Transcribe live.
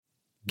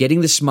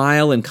Getting the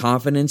smile and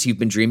confidence you've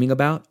been dreaming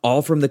about,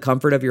 all from the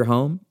comfort of your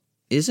home,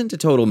 isn't a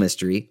total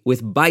mystery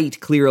with Byte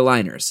clear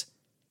aligners.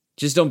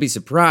 Just don't be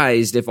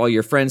surprised if all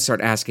your friends start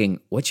asking,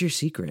 "What's your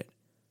secret?"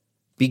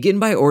 Begin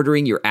by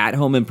ordering your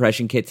at-home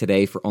impression kit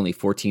today for only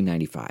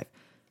 $14.95.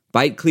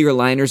 Byte clear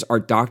aligners are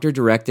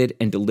doctor-directed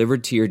and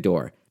delivered to your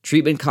door.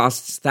 Treatment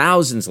costs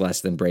thousands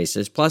less than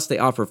braces, plus they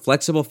offer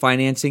flexible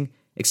financing,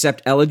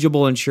 accept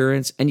eligible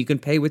insurance, and you can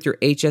pay with your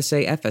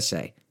HSA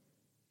FSA.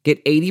 Get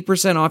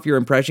 80% off your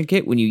impression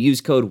kit when you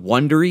use code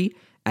WONDERY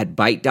at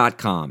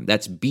Byte.com.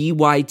 That's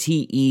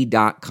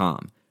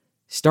BYTE.com.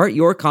 Start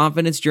your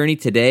confidence journey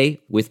today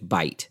with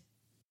Byte.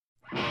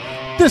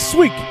 This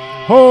week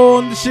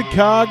on the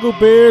Chicago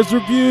Bears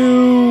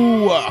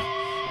Review,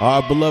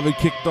 our beloved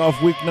kicked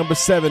off week number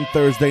 7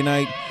 Thursday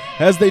night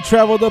as they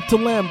traveled up to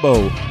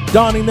Lambeau,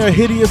 donning their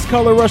hideous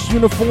color rush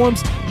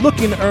uniforms,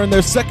 looking to earn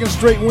their second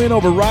straight win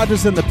over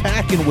Rodgers and the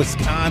Pack in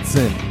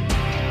Wisconsin.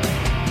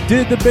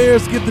 Did the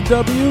Bears get the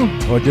W,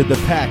 or did the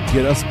Pack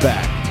get us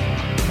back?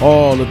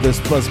 All of this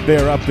plus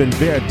Bear Up and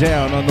Bear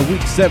Down on the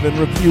Week 7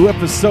 review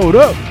episode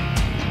of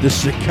the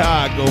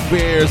Chicago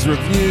Bears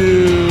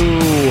Review.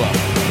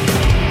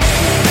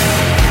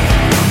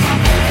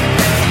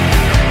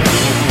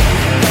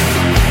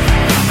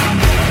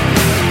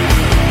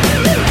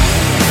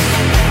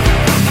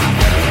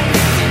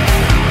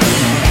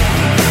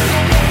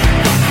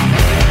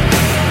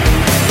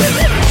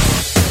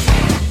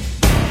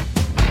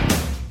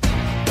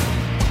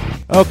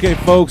 Okay,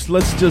 folks,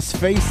 let's just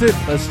face it.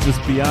 Let's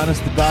just be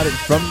honest about it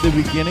from the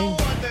beginning.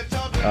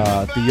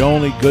 The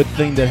only good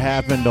thing that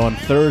happened on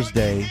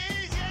Thursday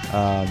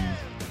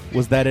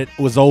was that it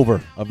was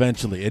over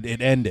eventually.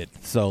 It ended.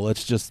 So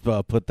let's just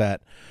put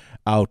that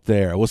out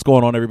there. What's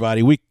going on,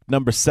 everybody? Week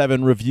number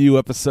 7 review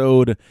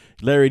episode.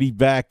 Larry D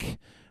back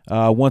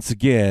once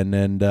again.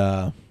 And,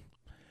 the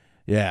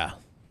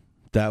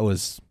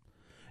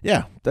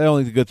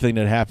only good thing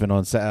that happened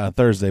on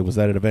Thursday was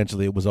that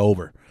it was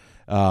over.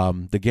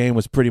 The game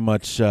was pretty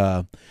much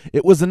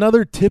it was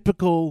another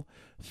typical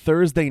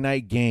Thursday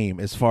night game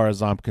as far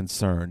as I'm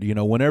concerned. You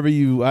know, whenever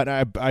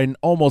I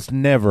almost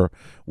never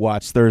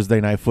watch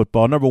Thursday night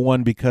football. Number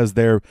one, because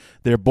they're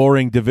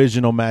boring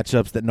divisional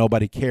matchups that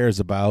nobody cares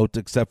about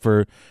except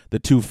for the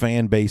two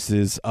fan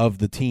bases of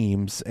the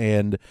teams,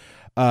 and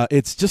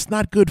it's just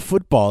not good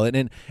football.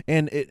 And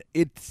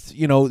it's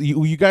you know,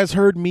 you guys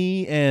heard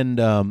me and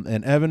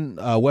Evan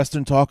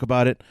Western talk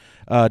about it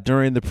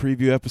during the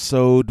preview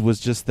episode, was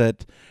just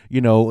that, you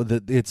know,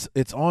 that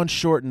it's on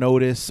short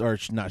notice, or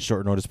not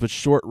short notice, but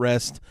short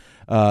rest.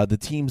 The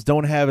teams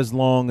don't have as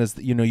long as,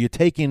 you know, you're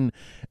taking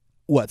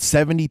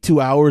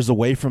 72 hours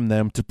away from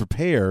them to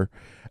prepare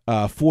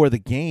for the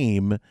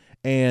game,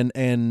 and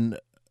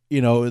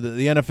you know,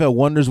 the NFL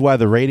wonders why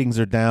the ratings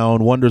are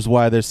down, wonders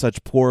why there's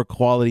such poor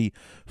quality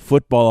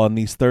football on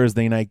these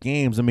Thursday night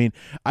games. I mean,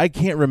 I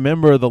can't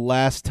remember the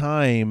last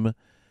time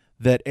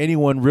that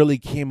anyone really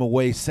came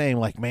away saying,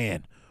 like,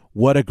 man,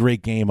 what a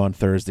great game on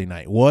Thursday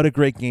night. What a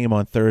great game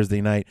on Thursday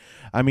night.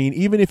 I mean,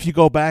 even if you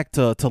go back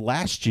to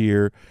last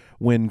year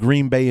when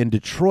Green Bay and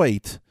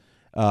Detroit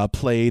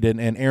played and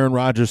Aaron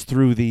Rodgers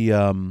threw the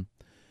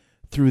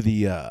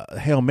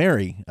Hail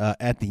Mary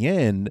at the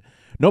end,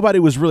 nobody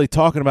was really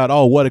talking about,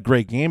 oh, what a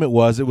great game it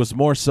was. It was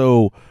more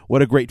so,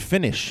 what a great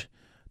finish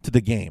to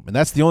the game. And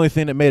that's the only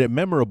thing that made it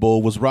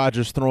memorable, was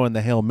Rodgers throwing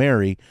the Hail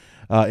Mary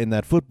in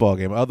that football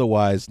game.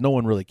 Otherwise, no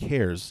one really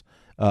cares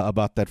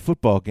about that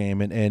football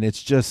game. And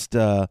it's just,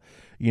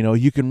 you know,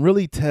 you can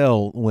really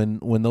tell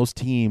when those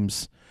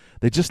teams,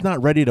 they're just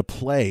not ready to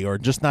play, or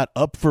just not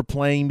up for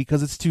playing,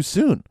 because it's too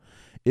soon.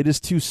 It is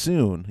too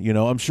soon. You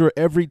know, I'm sure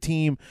every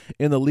team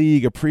in the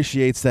league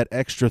appreciates that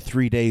extra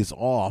 3 days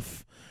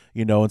off.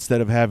 You know,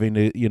 instead of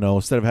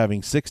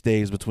having 6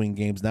 days between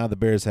games, now the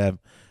Bears have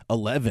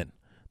 11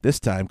 this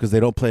time, because they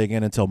don't play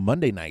again until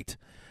Monday night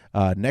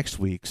next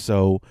week.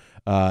 So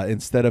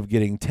instead of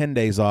getting 10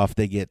 days off,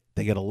 they get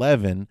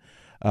 11.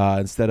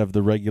 Instead of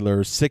the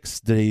regular 6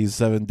 days,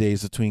 7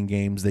 days between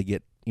games, they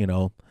get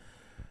a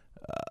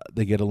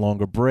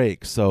longer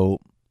break. So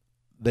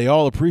they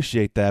all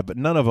appreciate that, but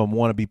none of them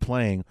want to be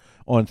playing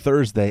on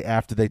Thursday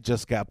after they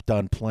just got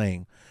done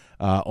playing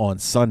on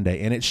Sunday,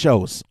 and it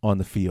shows on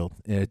the field,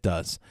 and it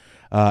does.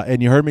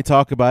 And you heard me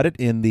talk about it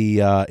in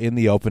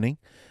the opening.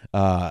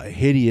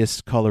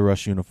 Hideous color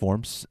rush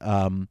uniforms.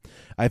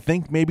 I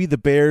think maybe the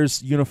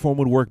Bears uniform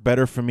would work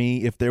better for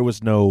me if there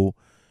was no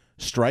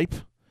stripe,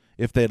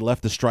 if they had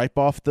left the stripe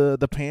off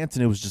the pants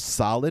and it was just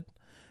solid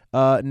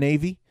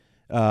navy.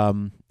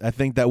 I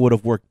think that would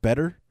have worked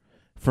better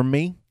for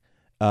me.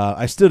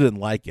 I still didn't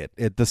like it.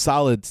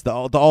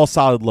 The all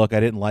solid look, I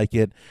didn't like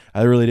it.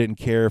 I really didn't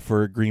care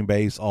for Green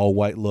Bay's all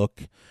white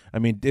look. I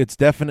mean, it's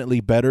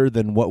definitely better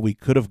than what we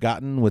could have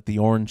gotten with the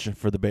orange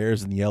for the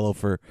Bears and the yellow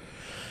for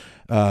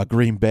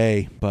Green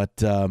Bay.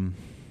 But,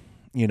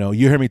 you know,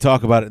 you hear me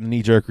talk about it in the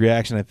knee-jerk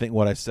reaction. I think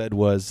what I said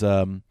was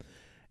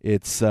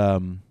it's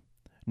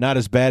not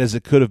as bad as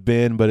it could have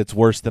been, but it's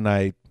worse than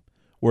I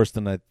worse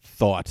than I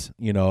thought.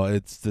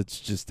 It's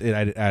just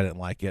I didn't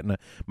like it, and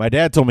my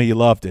dad told me he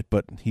loved it,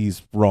 but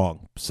he's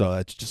wrong. So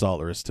that's just all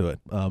there is to it.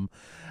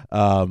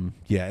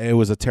 Yeah, it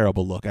was a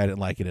terrible look. I didn't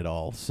like it at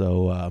all.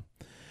 So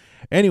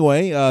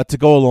anyway, to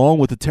go along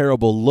with the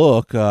terrible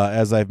look,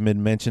 as I've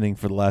been mentioning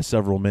for the last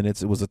several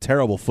minutes, it was a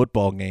terrible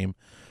football game.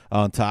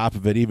 On top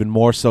of it, even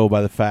more so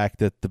by the fact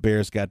that the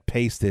Bears got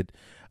pasted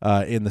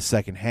in the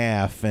second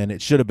half, and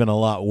it should have been a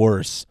lot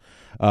worse.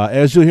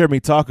 As you'll hear me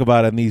talk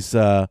about in these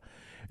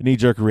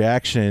knee-jerk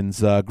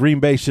reactions, Green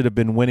Bay should have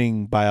been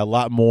winning by a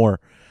lot more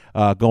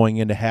going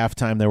into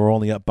halftime. They were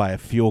only up by a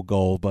field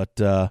goal,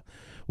 but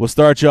we'll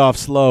start you off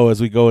slow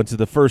as we go into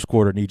the first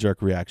quarter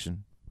knee-jerk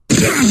reaction.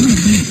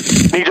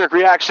 Knee-jerk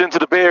reaction to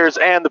the Bears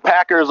and the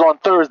Packers on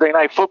Thursday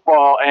Night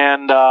Football,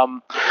 and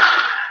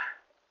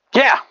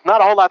yeah,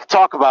 not a whole lot to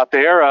talk about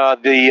there.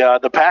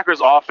 The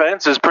Packers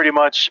offense is pretty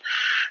much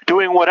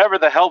doing whatever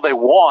the hell they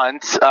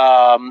want.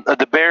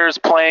 The Bears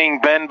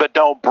playing bend but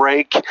don't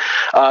break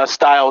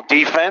style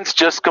defense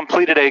just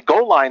completed a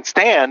goal line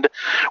stand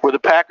where the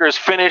Packers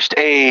finished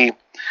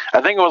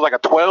I think it was like a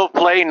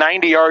 12-play,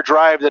 90-yard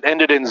drive that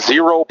ended in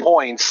 0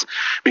 points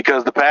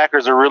because the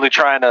Packers are really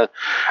trying to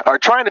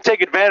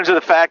take advantage of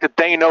the fact that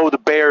they know the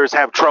Bears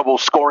have trouble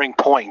scoring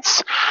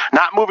points.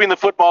 Not moving the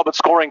football, but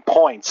scoring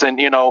points. And,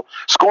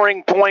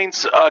 scoring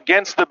points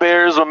against the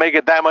Bears will make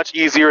it that much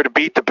easier to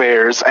beat the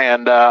Bears.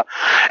 And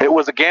it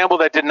was a gamble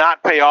that did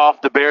not pay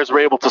off. The Bears were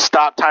able to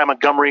stop Ty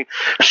Montgomery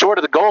short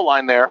of the goal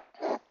line there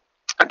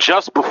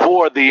just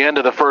before the end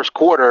of the first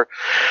quarter.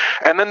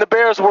 And then the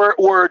Bears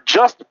were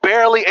just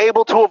barely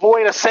able to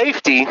avoid a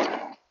safety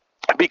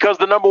because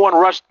the number one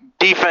rush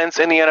defense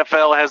in the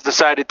NFL has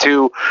decided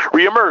to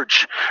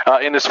reemerge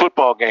in this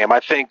football game. I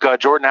think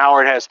Jordan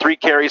Howard has 3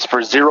 carries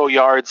for 0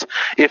 yards,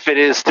 if it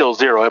is still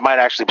 0. It might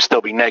actually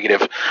still be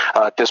negative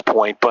at this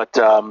point, but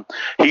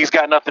he's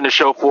got nothing to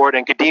show for it.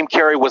 And Kadeem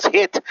Carey was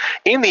hit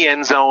in the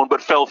end zone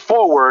but fell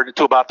forward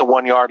to about the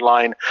 1-yard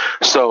line,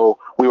 so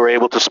we were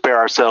able to spare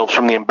ourselves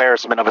from the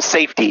embarrassment of a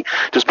safety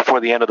just before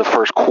the end of the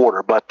first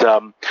quarter. But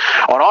on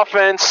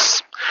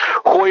offense,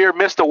 Hoyer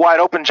missed a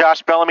wide-open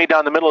Josh Bellamy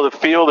down the middle of the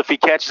field. If he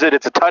catches it,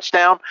 it's a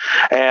touchdown,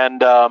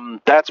 and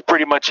that's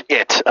pretty much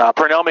it.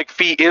 Pernell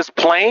McPhee is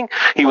playing.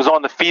 He was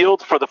on the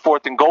field for the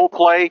 4th and goal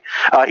play.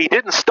 He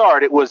didn't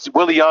start. It was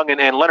Willie Young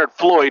and Leonard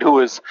Floyd, who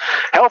is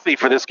healthy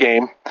for this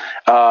game.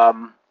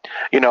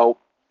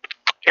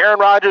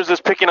 Aaron Rodgers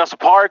is picking us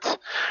apart.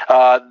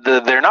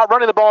 They're not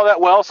running the ball that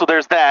well, so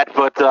there's that.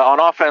 But on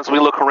offense, we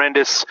look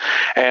horrendous.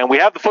 And we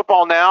have the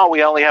football now.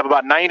 We only have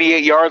about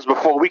 98 yards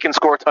before we can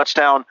score a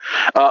touchdown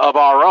of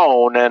our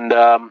own. And,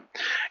 I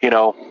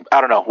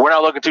don't know. We're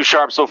not looking too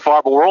sharp so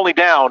far, but we're only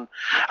down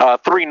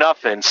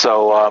 3-0.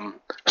 So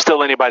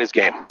still anybody's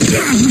game.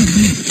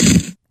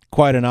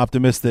 Quite an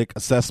optimistic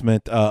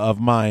assessment of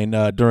mine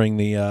during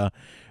the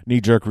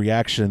knee-jerk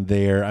reaction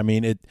there. I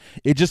mean,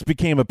 it just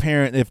became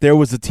apparent if there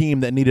was a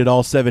team that needed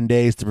all 7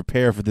 days to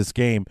prepare for this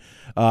game,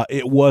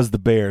 it was the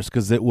Bears,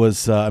 because it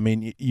was,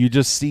 you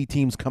just see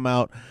teams come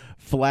out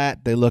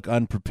flat, they look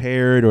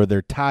unprepared, or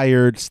they're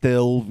tired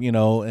still,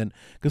 and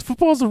because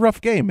football is a rough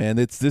game, man.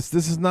 This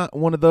is not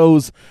one of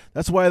those.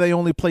 That's why they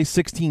only play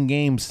 16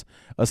 games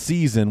a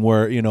season,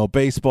 where,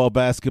 baseball,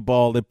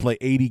 basketball, they play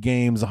 80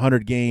 games,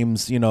 100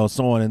 games,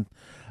 so on and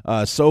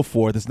so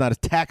forth. It's not as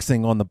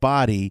taxing on the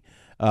body.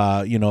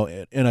 On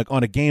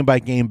a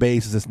game-by-game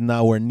basis, it's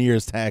nowhere near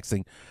as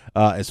taxing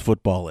as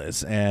football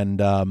is. And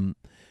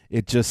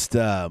it just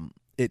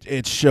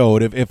it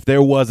showed. If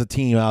there was a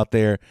team out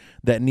there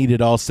that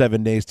needed all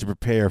 7 days to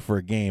prepare for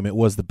a game, it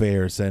was the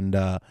Bears. And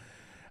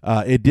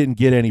it didn't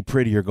get any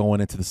prettier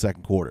going into the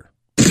second quarter.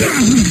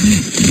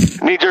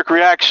 Knee-jerk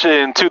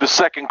reaction to the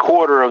second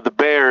quarter of the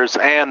Bears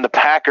and the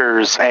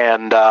Packers,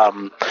 and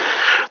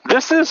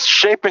this is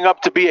shaping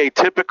up to be a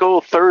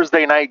typical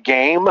Thursday night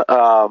game.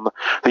 The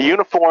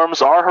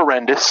uniforms are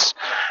horrendous.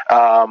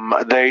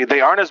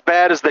 They aren't as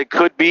bad as they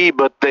could be,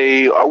 but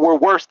they were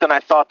worse than I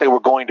thought they were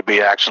going to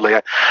be. Actually,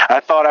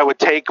 I thought I would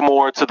take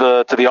more to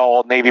the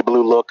all navy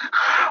blue look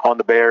on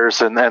the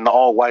Bears and the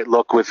all white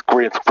look with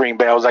Green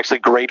Bay. I was actually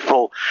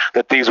grateful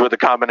that these were the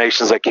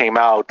combinations that came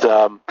out.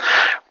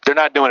 They're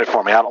not doing it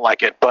for me. I don't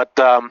like it. But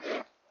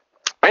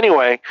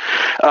anyway,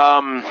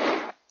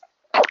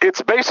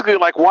 it's basically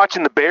like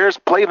watching the Bears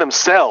play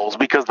themselves,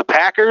 because the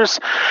Packers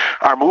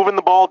are moving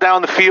the ball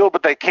down the field,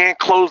 but they can't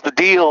close the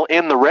deal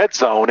in the red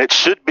zone. It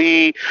should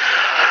be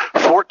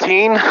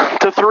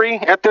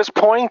 14-3 at this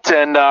point,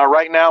 and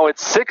right now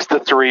it's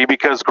 6-3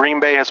 because Green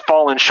Bay has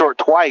fallen short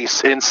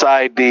twice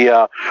inside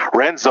the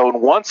red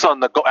zone. Once on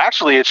the goal.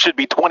 Actually, it should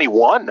be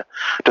 21-3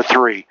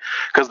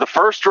 because the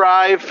first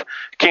drive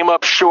came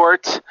up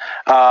short,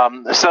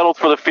 settled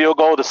for the field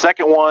goal. The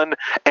second one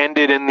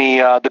ended in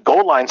the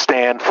goal line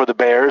stand for the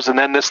Bears. Bears. And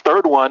then this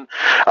third one,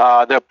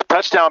 the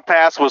touchdown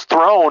pass was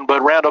thrown,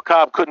 but Randall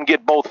Cobb couldn't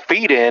get both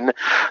feet in,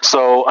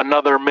 so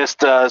another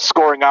missed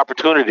scoring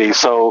opportunity.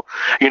 So,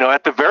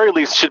 at the very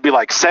least, it should be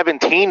like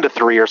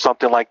 17-3 or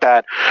something like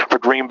that for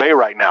Green Bay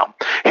right now.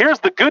 Here's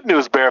the good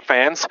news, Bear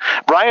fans.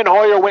 Brian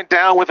Hoyer went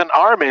down with an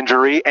arm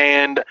injury,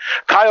 and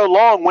Kyle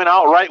Long went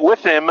out right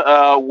with him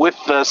with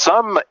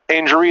some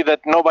injury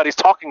that nobody's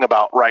talking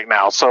about right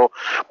now. So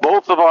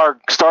both of our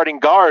starting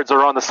guards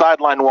are on the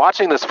sideline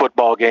watching this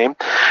football game,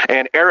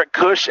 and Eric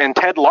Kush and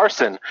Ted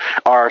Larson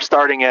are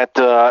starting at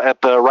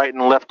the right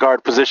and left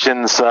guard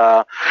positions,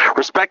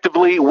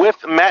 respectively, with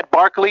Matt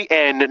Barkley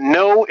and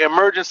no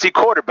emergency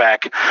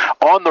quarterback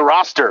on the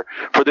roster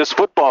for this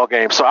football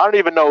game. So I don't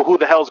even know who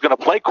the hell's going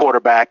to play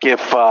quarterback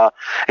if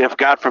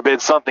God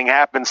forbid something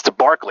happens to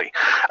Barkley.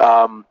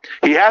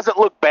 He hasn't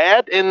looked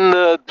bad in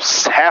the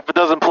half a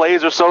dozen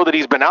plays or so that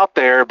he's been out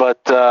there, but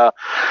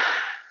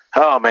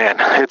oh man,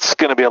 it's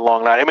going to be a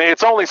long night. I mean,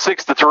 it's only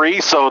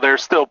 6-3, so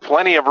there's still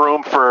plenty of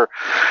room for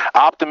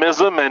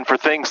optimism and for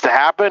things to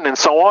happen and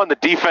so on. The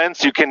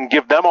defense, you can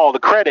give them all the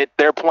credit.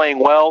 They're playing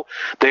well.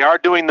 They are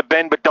doing the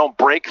bend but don't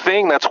break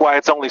thing. That's why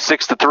it's only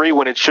 6-3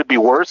 when it should be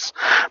worse.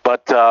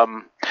 But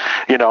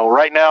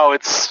right now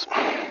it's,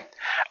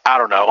 I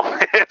don't know.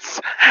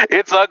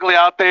 It's ugly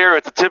out there.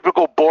 It's a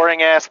typical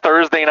boring ass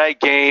Thursday night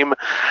game.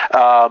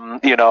 I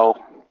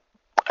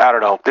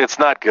don't know. It's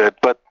not good,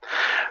 but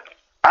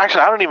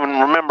actually, I don't even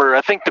remember.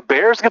 I think the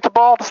Bears get the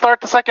ball to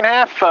start the second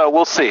half.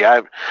 We'll see.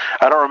 I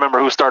don't remember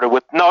who started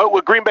with.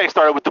 No, Green Bay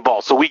started with the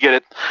ball, so we get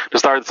it to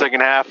start the second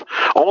half.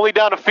 Only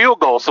down a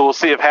field goal, so we'll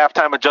see if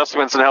halftime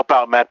adjustments can help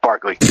out Matt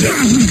Barkley.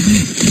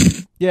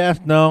 Yeah,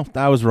 no,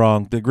 I was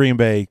wrong. The Green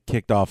Bay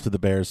kicked off to the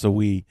Bears, so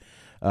we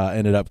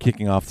ended up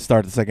kicking off to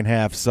start the second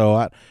half. So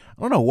I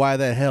don't know why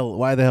the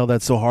hell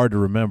that's so hard to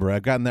remember.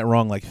 I've gotten that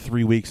wrong like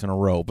 3 weeks in a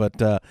row.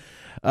 But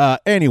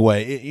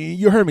anyway,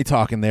 you heard me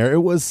talking there. It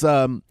was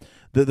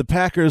the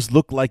Packers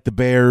looked like the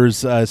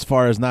Bears as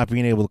far as not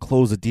being able to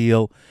close a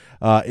deal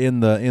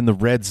in the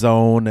red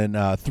zone,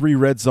 and 3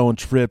 red zone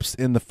trips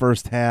in the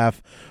first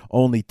half,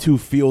 only 2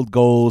 field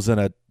goals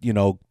and a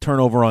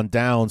turnover on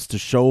downs to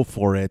show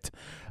for it.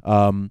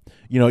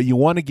 You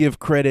want to give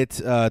credit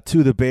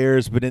to the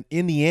Bears, but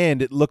in the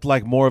end, it looked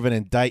like more of an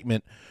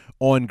indictment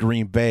on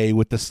Green Bay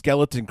with the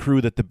skeleton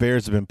crew that the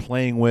Bears have been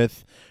playing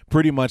with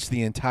pretty much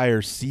the entire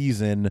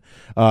season.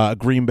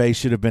 Green Bay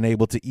should have been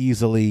able to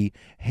easily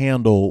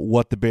handle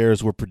what the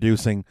Bears were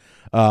producing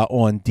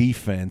on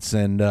defense,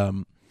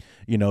 and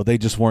they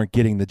just weren't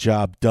getting the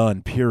job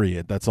done,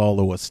 period. That's all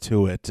there was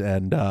to it.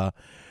 And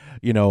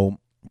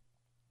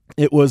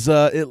it was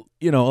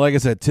like I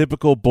said,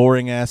 typical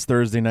boring ass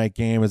Thursday night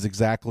game is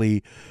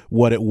exactly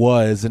what it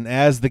was. And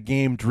as the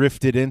game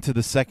drifted into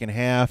the second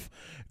half,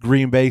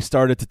 Green Bay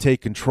started to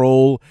take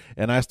control,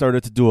 and I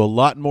started to do a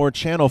lot more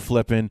channel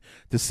flipping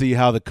to see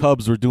how the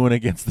Cubs were doing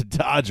against the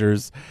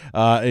Dodgers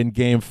in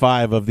Game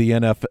 5 of the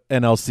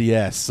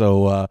NLCS.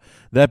 So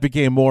that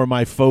became more of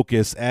my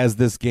focus as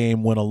this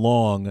game went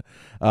along,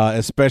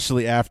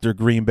 especially after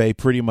Green Bay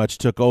pretty much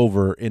took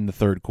over in the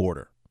third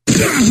quarter.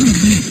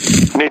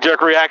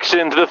 Knee-jerk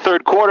reaction to the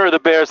third quarter of the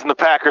Bears and the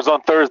Packers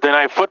on Thursday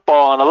Night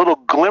Football, and a little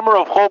glimmer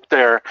of hope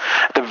there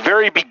at the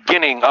very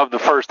beginning of the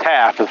first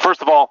half. And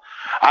first of all,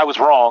 I was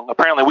wrong.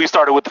 Apparently, we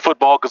started with the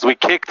football because we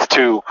kicked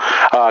to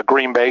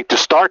Green Bay to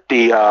start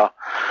the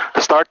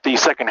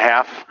second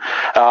half,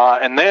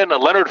 and then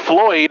Leonard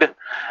Floyd,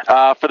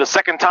 for the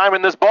second time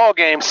in this ball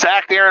game,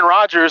 sacked Aaron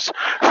Rodgers,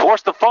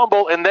 forced the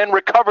fumble, and then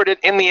recovered it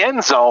in the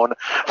end zone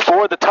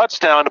for the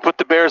touchdown to put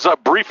the Bears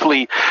up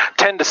briefly,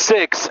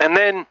 10-6. And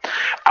then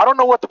I don't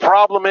know what the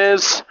problem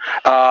is.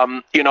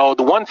 The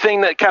one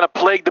thing that kind of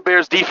plagued the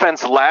Bears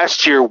defense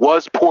last year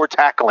was poor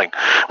tackling.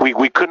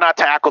 We could not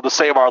tackle to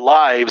save our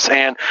lives,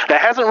 and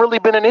that hasn't really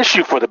been an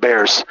issue for the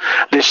Bears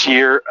this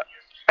year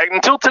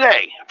until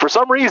today. For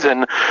some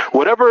reason,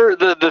 whatever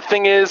the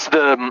thing is,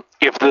 I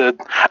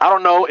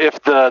don't know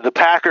if the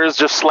Packers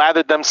just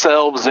slathered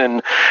themselves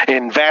in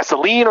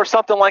Vaseline or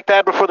something like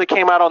that before they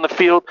came out on the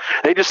field.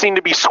 They just seem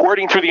to be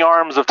squirting through the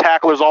arms of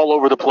tacklers all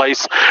over the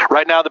place.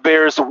 Right now, the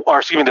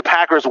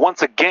Packers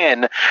once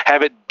again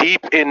have it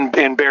deep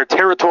in Bear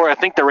territory. I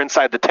think they're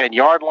inside the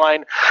 10-yard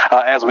line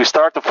as we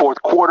start the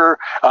fourth quarter.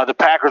 The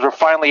Packers are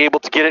finally able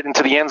to get it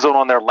into the end zone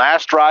on their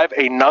last drive.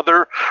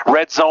 Another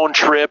red zone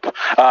trip.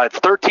 It's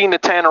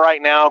 13-10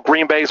 right now.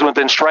 Green Bay's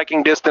within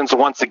striking distance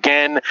once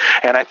again,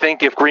 and I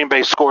think if Green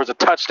Bay scores a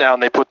touchdown,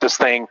 they put this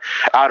thing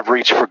out of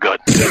reach for good.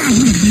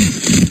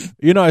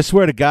 I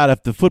swear to God,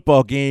 if the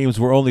football games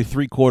were only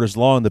 3 quarters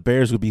long, the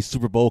Bears would be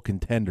Super Bowl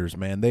contenders,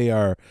 man. They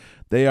are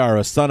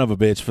a son of a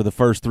bitch for the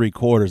first 3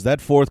 quarters.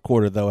 That fourth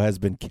quarter, though, has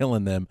been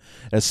killing them,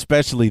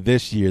 especially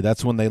this year.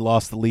 That's when they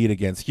lost the lead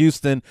against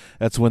Houston.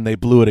 That's when they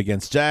blew it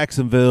against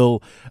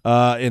Jacksonville,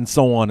 and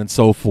so on and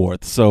so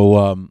forth.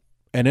 So,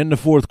 and in the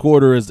fourth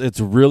quarter, it's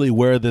really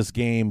where this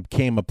game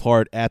came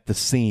apart at the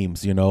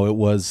seams. It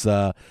was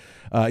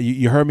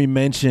you heard me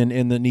mention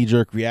in the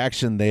knee-jerk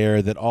reaction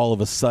there that all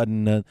of a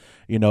sudden,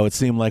 it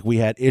seemed like we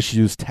had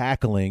issues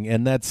tackling,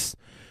 and that's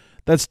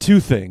That's two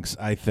things,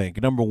 I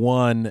think. Number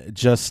one,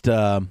 just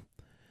the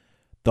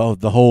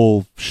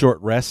whole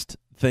short rest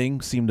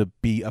thing seemed to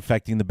be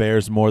affecting the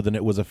Bears more than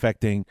it was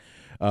affecting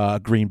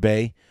Green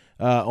Bay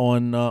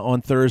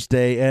on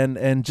Thursday,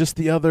 and just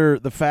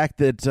the fact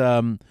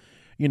that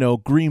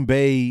Green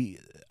Bay,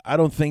 I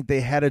don't think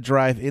they had a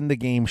drive in the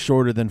game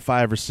shorter than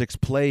 5 or 6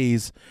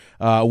 plays.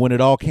 When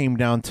it all came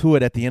down to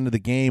it at the end of the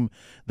game,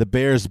 the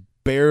Bears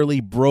barely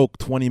broke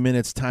 20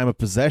 minutes time of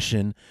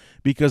possession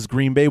because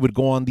Green Bay would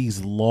go on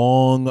these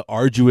long,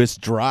 arduous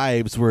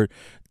drives where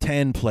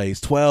 10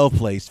 plays, 12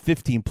 plays,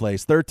 15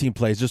 plays, 13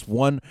 plays, just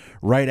one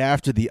right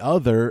after the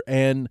other,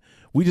 and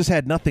we just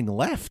had nothing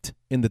left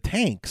in the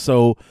tank.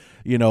 So,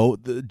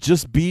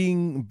 just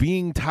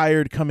being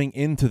tired coming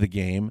into the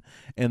game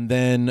and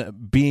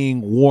then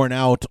being worn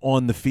out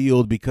on the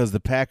field because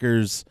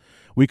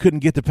we couldn't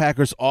get the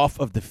Packers off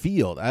of the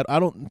field. I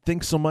don't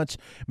think so much.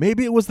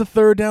 Maybe it was the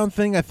third down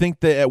thing. I think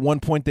that at one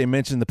point they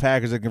mentioned the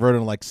Packers had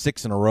converted like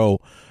 6 in a row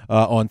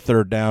on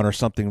third down or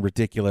something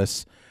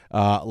ridiculous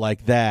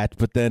like that.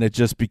 But then it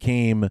just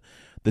became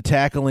the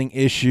tackling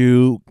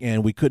issue,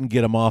 and we couldn't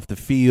get them off the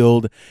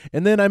field.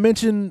 And then I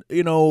mentioned,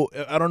 I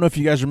don't know if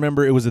you guys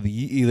remember, it was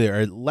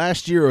either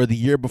last year or the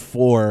year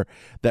before,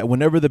 that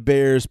whenever the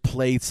Bears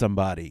played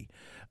somebody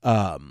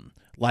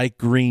like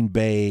Green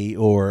Bay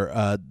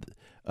or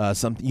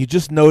something, you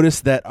just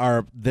noticed that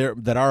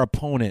our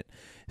opponent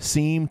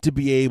seemed to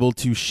be able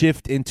to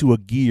shift into a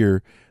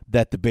gear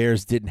that the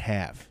Bears didn't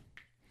have,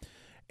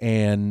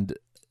 and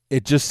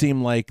it just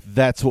seemed like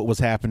that's what was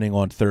happening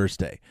on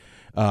Thursday.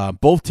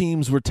 Both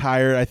teams were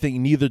tired. I think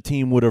neither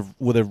team would have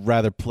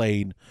rather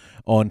played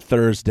on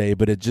Thursday,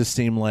 but it just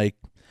seemed like,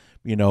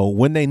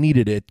 when they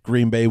needed it,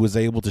 Green Bay was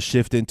able to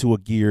shift into a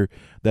gear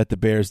that the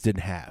Bears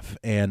didn't have,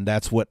 and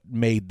that's what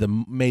made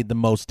the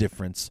most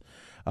difference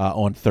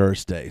on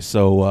Thursday.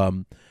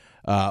 So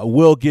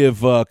we'll give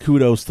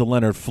kudos to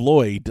Leonard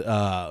Floyd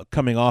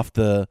coming off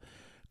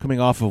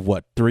of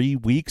what, 3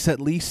 weeks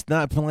at least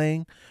not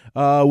playing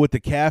with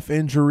the calf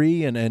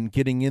injury and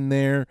getting in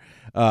there.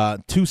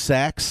 2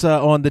 sacks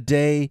on the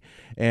day,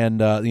 and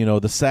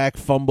the sack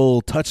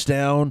fumble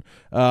touchdown,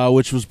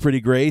 which was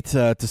pretty great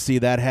to see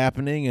that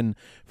happening. And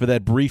for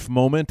that brief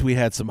moment, we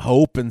had some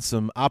hope and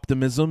some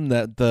optimism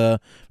that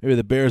maybe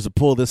the Bears will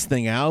pull this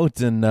thing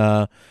out, and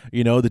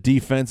the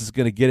defense is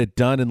going to get it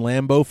done in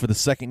Lambeau for the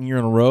second year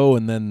in a row.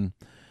 And then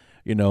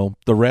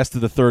the rest of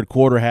the third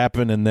quarter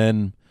happened, and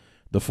then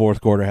the fourth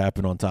quarter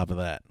happened on top of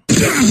that.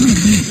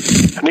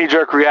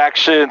 Knee-jerk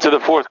reaction to the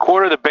fourth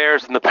quarter, the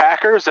Bears and the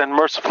Packers, and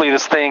mercifully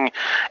this thing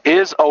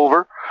is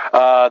over.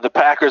 The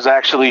Packers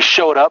actually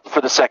showed up for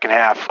the second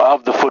half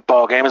of the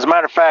football game. As a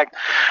matter of fact,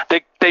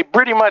 they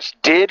pretty much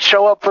did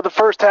show up for the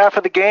first half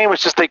of the game.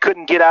 It's just they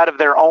couldn't get out of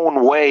their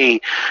own way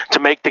to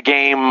make the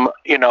game,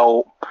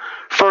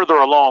 further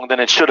along than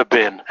it should have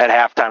been at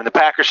halftime. The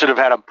Packers should have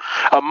had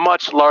a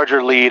much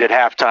larger lead at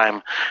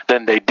halftime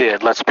than they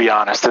did, let's be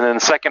honest. And then the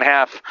second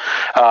half,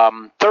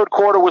 third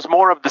quarter was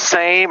more of the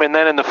same, and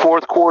then in the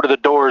fourth quarter, the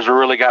doors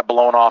really got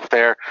blown off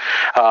there.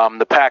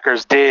 The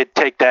Packers did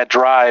take that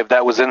drive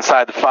that was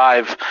inside the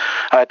 5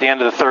 at the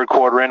end of the third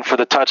quarter in for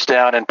the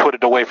touchdown and put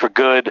it away for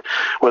good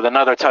with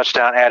another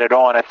touchdown added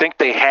on. I think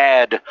they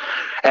had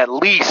at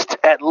least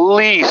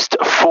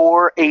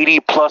 4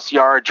 80-plus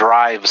yard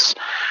drives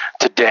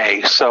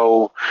today.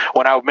 So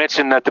when I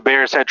mentioned that the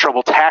Bears had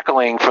trouble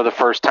tackling for the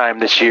first time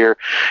this year,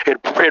 it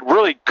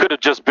really could have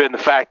just been the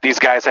fact these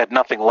guys had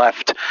nothing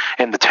left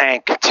in the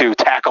tank to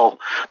tackle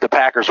the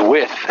Packers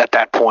with at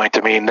that point.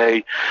 I mean,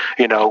 they,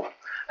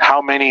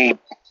 how many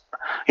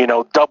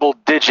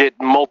double-digit,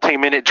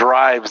 multi-minute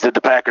drives did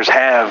the Packers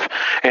have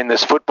in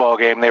this football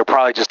game? They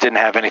probably just didn't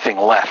have anything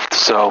left.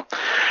 So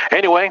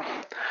anyway,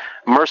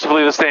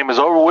 mercifully, this game is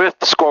over with.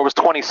 The score was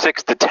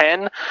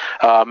 26-10.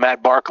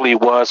 Matt Barkley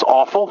was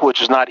awful,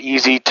 which is not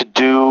easy to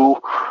do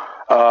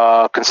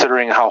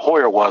considering how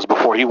Hoyer was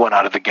before he went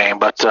out of the game.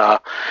 But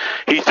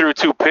he threw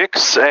 2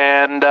 picks,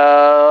 and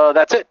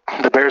that's it.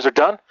 The Bears are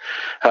done.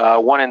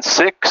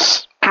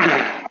 1-6.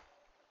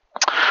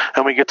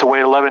 And we get to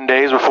wait 11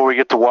 days before we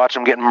get to watch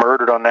them get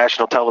murdered on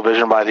national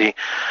television by the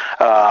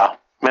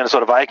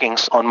Minnesota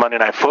Vikings on Monday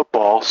Night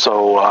Football.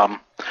 So,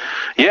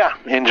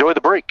 enjoy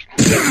the break.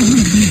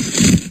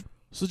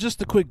 So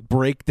just a quick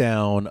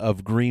breakdown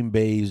of Green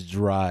Bay's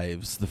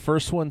drives. The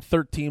first one,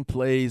 13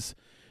 plays,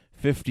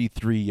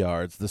 53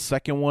 yards. The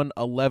second one,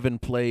 11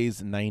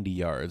 plays, 90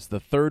 yards. The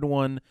third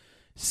one,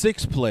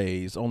 6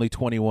 plays, only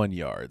 21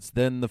 yards.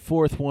 Then the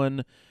fourth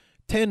one,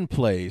 10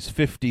 plays,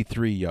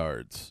 53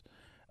 yards.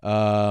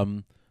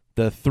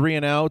 The 3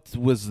 and out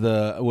was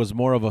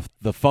more of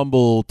the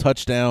fumble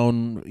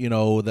touchdown,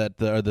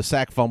 the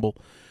sack fumble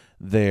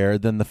there.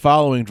 Then the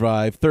following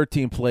drive,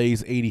 13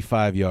 plays,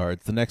 85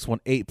 yards. The next one,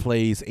 8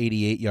 plays,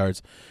 88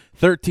 yards.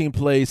 13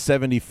 plays,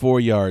 74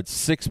 yards.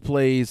 6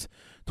 plays,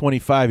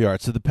 25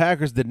 yards. So the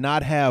Packers did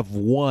not have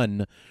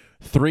one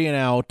 3 and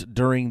out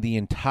during the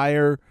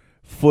entire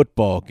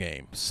football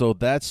game. So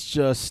that's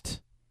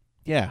just,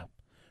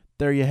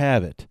 there you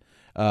have it.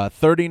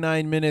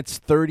 39 minutes,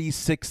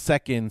 36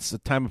 seconds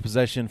time of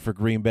possession for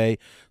Green Bay.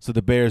 So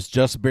the Bears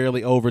just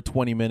barely over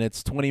 20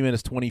 minutes,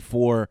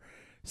 24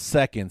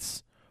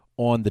 seconds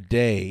on the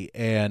day.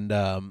 And,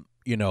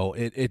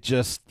 it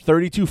just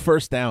 32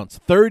 first downs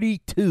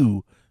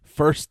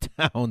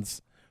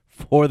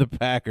for the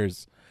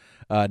Packers.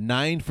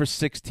 9 for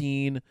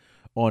 16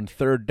 on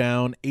third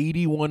down,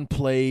 81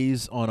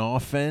 plays on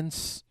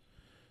offense.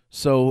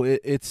 So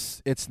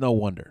it's no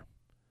wonder.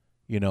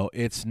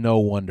 It's no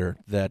wonder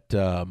that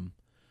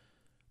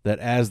that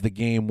as the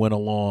game went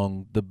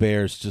along, the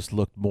Bears just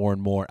looked more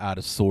and more out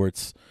of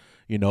sorts.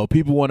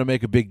 People want to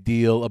make a big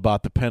deal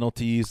about the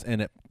penalties,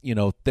 and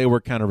they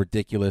were kind of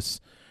ridiculous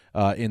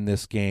in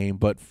this game.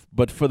 But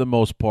for the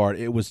most part,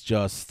 it was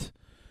just,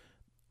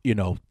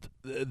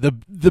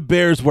 the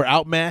Bears were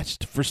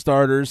outmatched for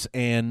starters,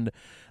 and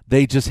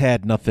they just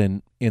had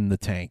nothing in the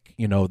tank.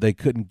 They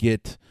couldn't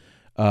get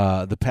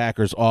the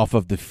Packers off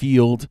of the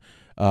field.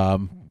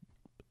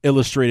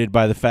 Illustrated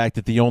by the fact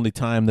that the only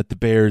time that the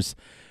Bears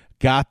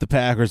got the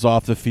Packers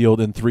off the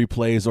field in 3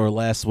 plays or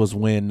less was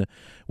when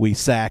we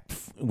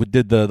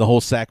did the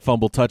whole sack,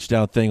 fumble,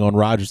 touchdown thing on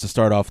Rodgers to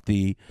start off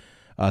the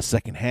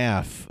second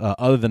half.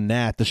 Other than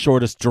that, the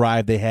shortest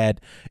drive they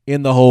had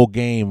in the whole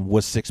game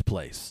was 6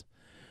 plays.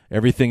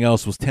 Everything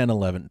else was 10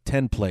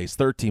 plays,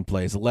 13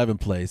 plays, 11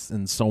 plays,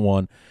 and so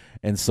on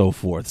and so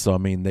forth. So, I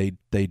mean,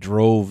 they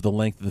drove the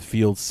length of the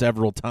field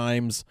several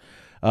times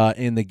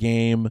in the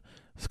game.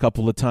 A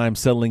couple of times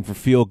settling for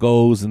field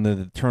goals and then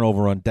the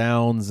turnover on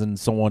downs and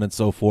so on and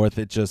so forth.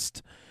 It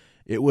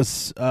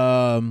was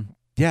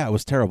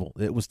terrible.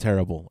 It was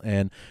terrible.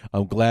 And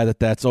I'm glad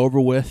that that's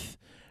over with.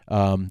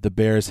 The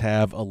Bears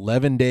have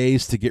 11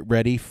 days to get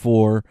ready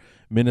for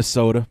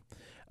Minnesota.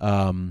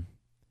 And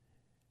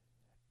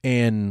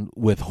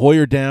with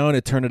Hoyer down,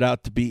 it turned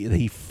out to be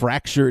he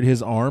fractured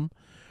his arm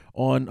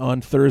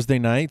on Thursday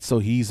night, so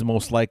he's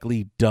most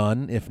likely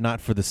done, if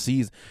not for the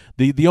season.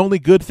 The only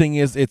good thing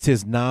is it's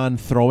his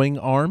non-throwing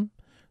arm,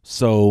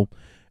 so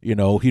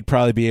he'd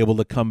probably be able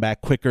to come back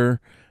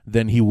quicker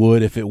than he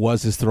would if it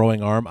was his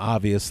throwing arm,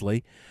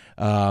 obviously.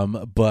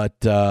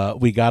 But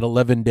we got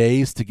 11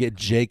 days to get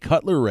Jay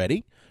Cutler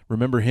ready.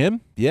 Remember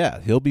him? Yeah,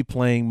 he'll be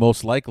playing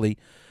most likely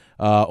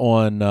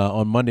on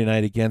Monday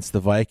night against the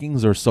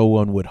Vikings, or so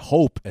one would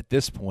hope at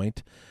this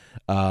point.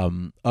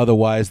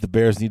 Otherwise, the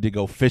Bears need to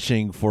go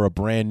fishing for a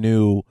brand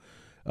new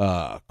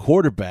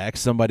quarterback,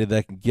 somebody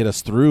that can get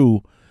us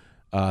through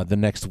the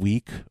next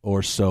week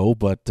or so.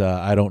 But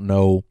I don't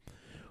know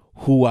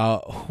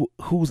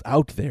who's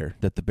out there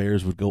that the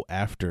Bears would go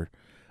after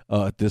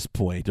at this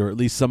point, or at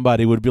least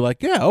somebody would be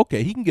like, yeah,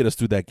 okay, he can get us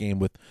through that game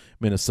with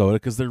Minnesota,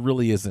 because there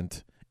really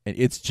isn't. And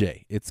it's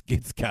Jay. It's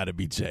got to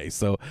be Jay.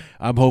 So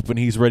I'm hoping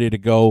he's ready to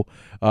go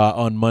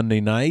on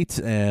Monday night,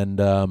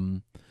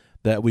 and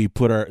that we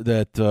put or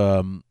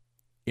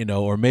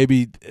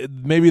maybe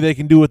they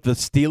can do what the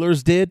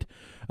Steelers did.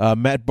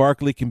 Matt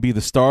Barkley can be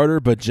the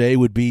starter, but Jay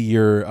would be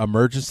your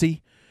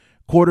emergency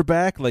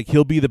quarterback. Like,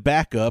 he'll be the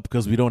backup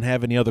because we don't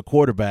have any other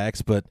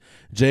quarterbacks, but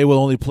Jay will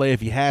only play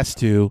if he has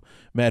to.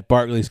 Matt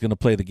Barkley's going to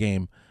play the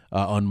game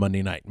on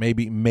Monday night.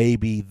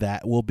 Maybe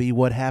that will be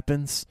what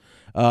happens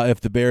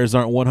if the Bears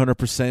aren't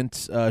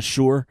 100%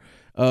 sure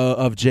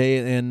of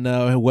Jay and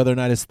whether or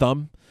not his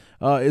thumb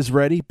is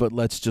ready, but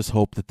let's just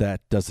hope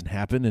that doesn't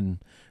happen and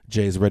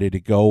Jay's ready to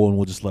go, and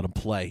we'll just let him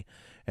play,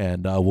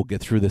 and we'll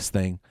get through this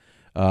thing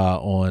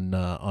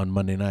on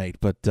Monday night.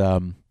 But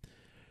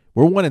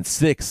we're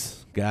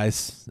 1-6,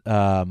 guys.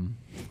 We're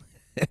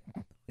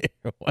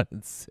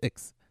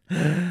 1-6.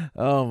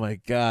 Oh my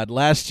God!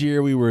 Last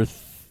year we were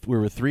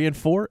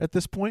 3-4 at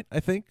this point. I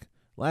think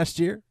last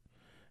year,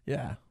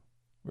 yeah,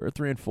 we were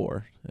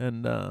 3-4,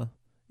 and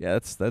yeah,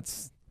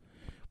 that's.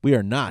 We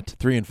are not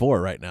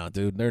 3-4 right now,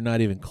 dude. They're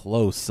not even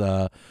close.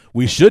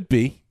 We should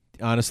be,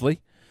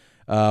 honestly.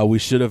 We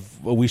should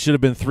have been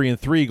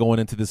 3-3 going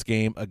into this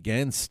game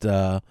against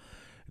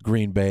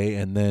Green Bay,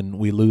 and then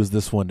we lose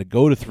this one to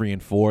go to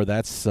 3-4.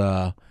 That's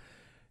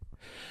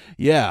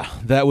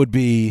that would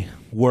be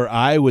where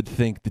I would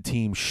think the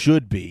team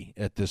should be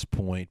at this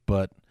point.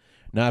 But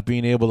not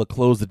being able to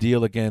close the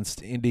deal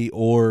against Indy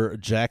or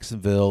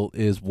Jacksonville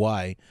is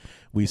why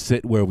we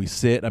sit where we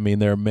sit. I mean,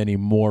 there are many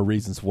more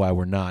reasons why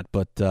we're not,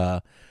 but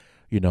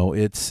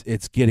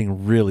it's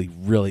getting really,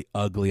 really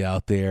ugly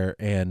out there.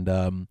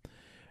 And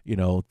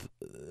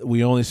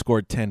we only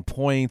scored 10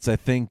 points. I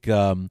think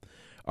our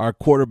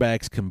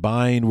quarterbacks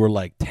combined were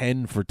like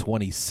 10 for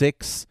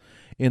 26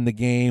 in the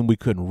game. We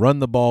couldn't run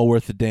the ball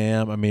worth a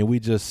damn. I mean,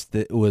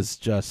 it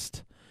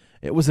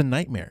was a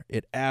nightmare.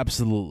 It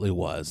absolutely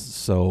was.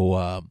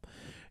 So,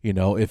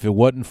 if it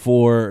wasn't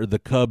for the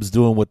Cubs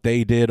doing what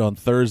they did on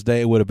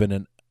Thursday, it would have been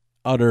an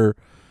utter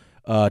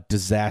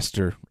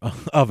disaster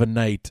of a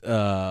night.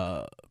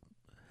 The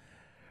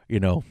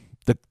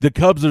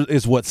Cubs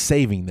is what's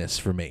saving this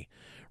for me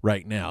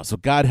right now. So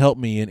God help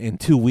me in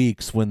 2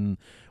 weeks when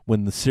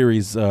the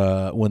series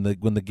when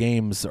the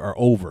games are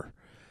over,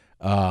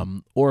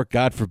 or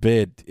God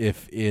forbid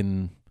if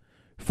in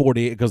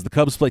 48, because the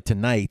Cubs play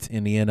tonight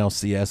in the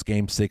NLCS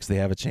Game 6, they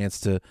have a chance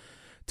to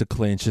to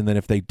clinch, and then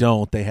if they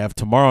don't, they have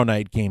tomorrow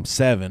night Game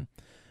 7.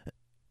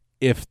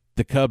 If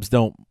the Cubs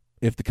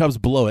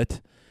blow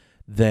it,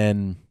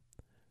 then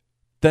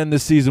the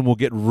season will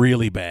get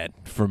really bad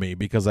for me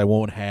because I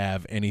won't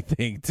have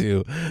anything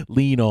to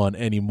lean on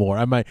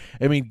anymore.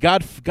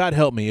 God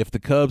help me, if the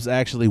Cubs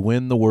actually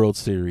win the World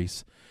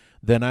Series,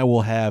 then I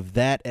will have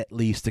that at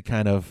least to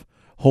kind of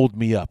hold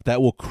me up.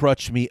 That will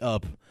crutch me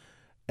up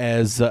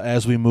as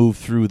we move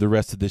through the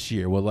rest of this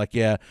year. Well,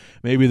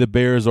 maybe the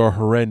Bears are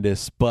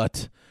horrendous,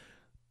 but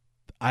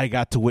I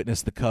got to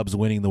witness the Cubs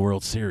winning the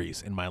World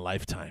Series in my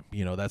lifetime.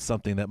 That's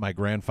something that my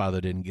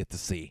grandfather didn't get to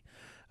see.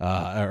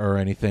 Or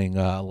anything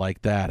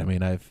like that.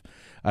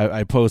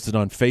 I posted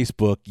on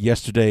Facebook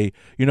yesterday.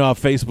 You know how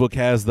Facebook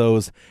has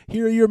those,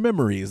 here are your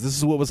memories. This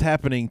is what was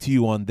happening to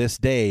you on this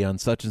day, on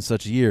such and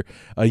such a year.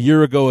 A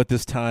year ago at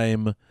this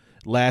time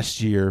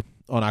last year,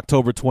 on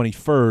October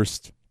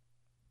 21st,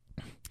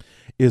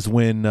 is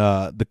when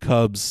the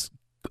Cubs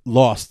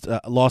lost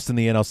in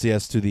the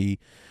NLCS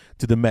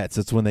to the Mets.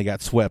 That's when they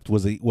got swept.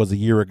 Was a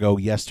year ago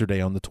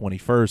yesterday on the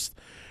 21st,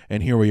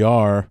 and here we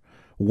are.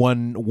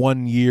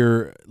 One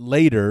year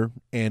later,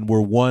 and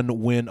we're one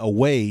win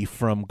away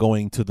from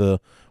going to the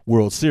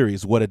World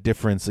Series. What a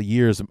difference a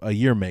year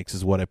makes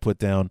is what I put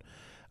down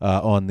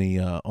on the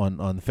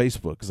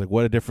Facebook. It's like,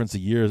 what a difference a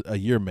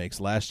year makes.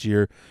 Last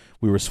year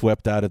we were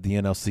swept out of the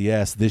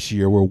NLCS. This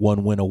year we're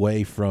one win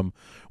away from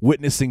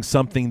witnessing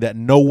something that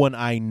no one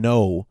I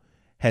know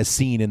has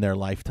seen in their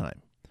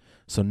lifetime.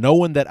 So no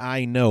one that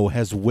I know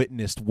has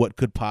witnessed what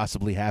could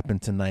possibly happen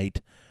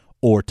tonight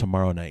or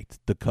tomorrow night.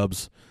 The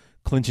Cubs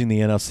clinching the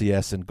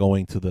NLCS and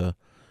going to the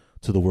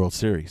World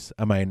Series.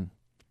 I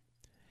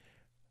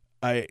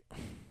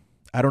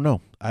don't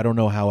know. I don't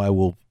know how I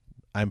will.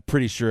 I'm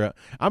pretty sure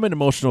I'm an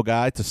emotional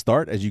guy to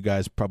start, as you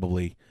guys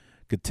probably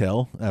could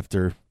tell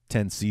after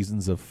 10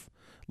 seasons of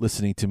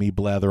listening to me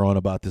blather on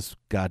about this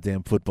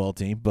goddamn football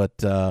team. But,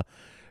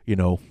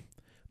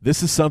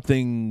 this is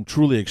something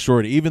truly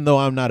extraordinary. Even though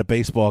I'm not a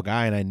baseball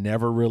guy, and I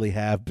never really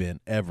have been,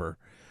 ever,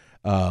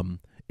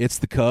 it's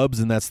the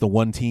Cubs, and that's the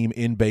one team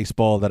in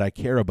baseball that I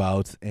care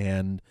about.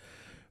 And,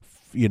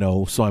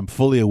 so I'm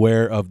fully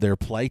aware of their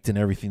plight and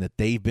everything that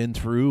they've been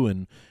through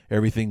and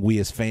everything we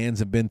as fans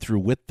have been through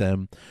with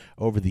them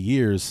over the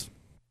years.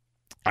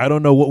 I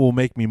don't know what will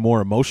make me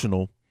more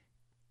emotional,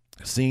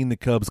 seeing the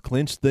Cubs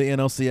clinch the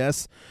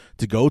NLCS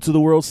to go to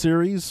the World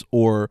Series,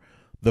 or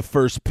the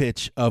first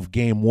pitch of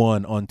Game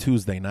 1 on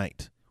Tuesday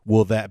night.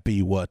 Will that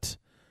be what,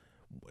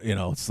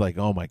 it's like,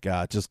 oh my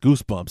God, just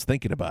goosebumps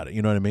thinking about it.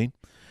 You know what I mean?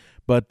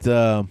 But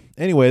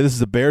anyway, this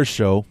is a Bears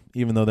show,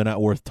 even though they're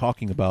not worth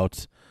talking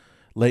about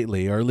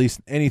lately, or at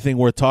least anything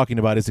worth talking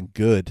about isn't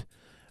good.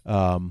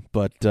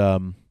 But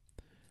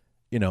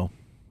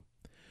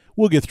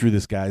we'll get through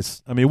this,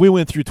 guys. We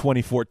went through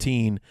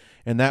 2014,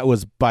 and that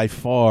was by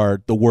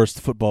far the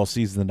worst football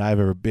season that I've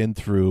ever been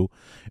through,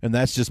 and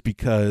that's just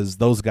because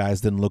those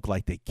guys didn't look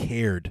like they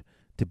cared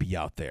to be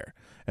out there.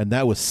 And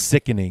that was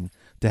sickening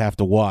to have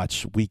to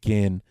watch week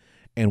in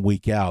and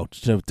week out,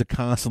 to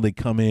constantly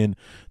come in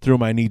through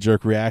my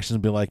knee-jerk reactions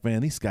and be like,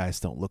 man, these guys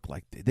don't look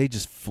like they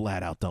just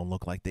flat out don't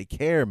look like they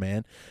care,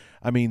 man.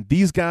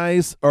 These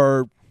guys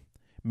are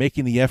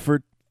making the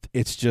effort.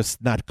 It's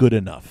just not good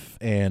enough.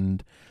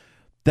 And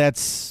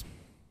it's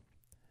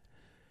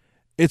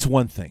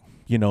one thing,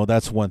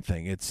 that's one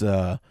thing. It's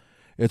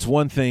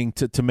one thing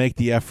to make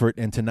the effort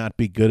and to not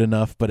be good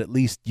enough, but at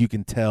least you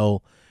can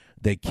tell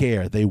they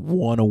care. They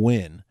want to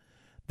win.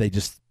 They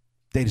just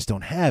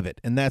don't have it,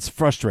 and that's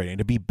frustrating.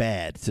 To be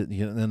bad, to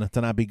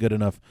not be good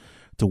enough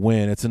to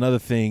win. It's another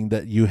thing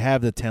that you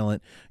have the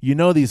talent.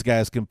 These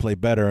guys can play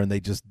better, and they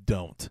just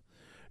don't.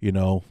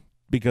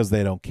 Because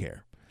they don't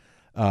care.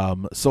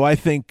 So I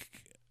think,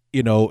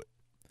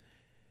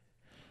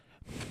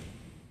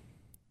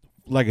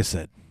 like I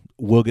said,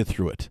 we'll get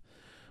through it.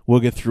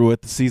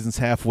 The season's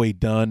halfway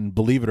done.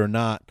 Believe it or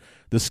not,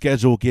 the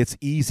schedule gets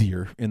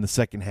easier in the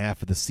second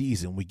half of the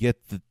season. We get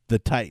the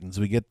Titans.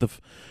 We get the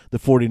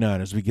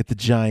 49ers. We get the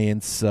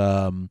Giants.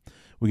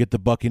 We get the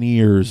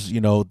Buccaneers.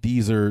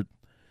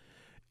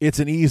 It's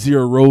an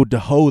easier road to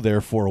hoe there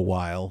for a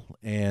while.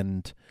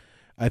 And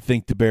I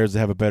think the Bears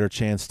have a better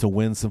chance to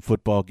win some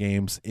football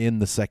games in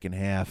the second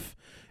half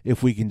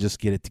if we can just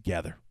get it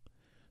together.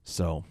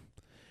 So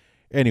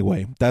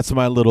anyway, that's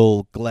my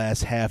little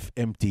glass half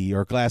empty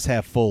or glass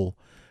half full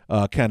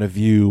kind of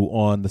view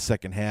on the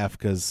second half,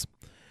 because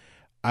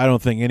I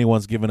don't think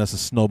anyone's given us a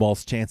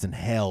snowball's chance in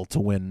hell to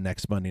win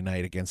next Monday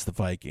night against the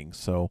Vikings.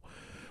 So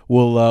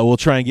we'll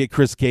try and get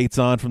Chris Gates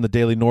on from the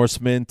Daily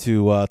Norseman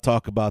to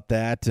talk about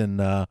that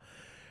and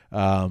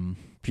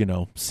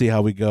see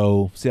how it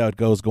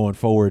goes going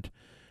forward.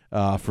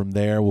 From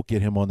there, we'll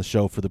get him on the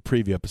show for the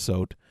preview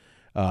episode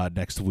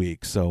next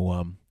week.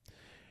 So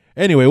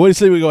anyway, what do you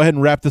say we go ahead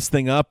and wrap this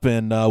thing up,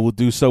 and we'll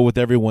do so with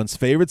everyone's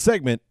favorite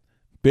segment,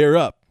 Bear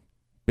Up,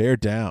 Bear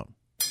Down.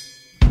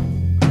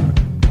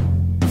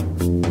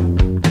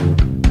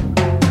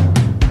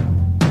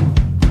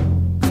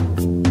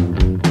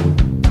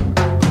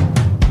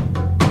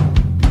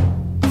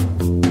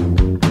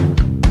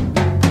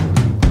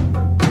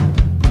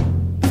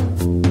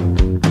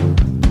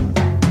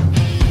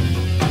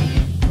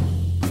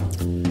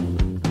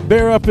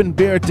 Bear up and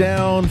bear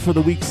down for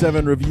the Week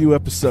 7 review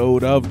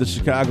episode of the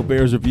Chicago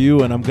Bears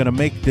Review, and I'm going to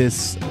make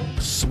this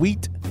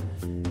sweet.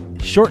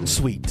 Short and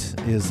sweet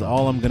is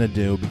all I'm going to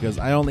do because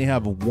I only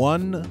have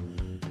one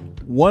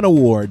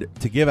award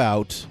to give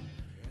out,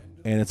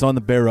 and it's on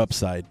the Bear Up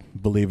side,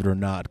 believe it or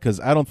not,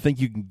 because I don't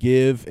think you can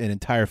give an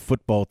entire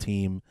football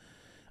team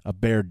a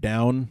Bear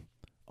Down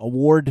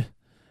award.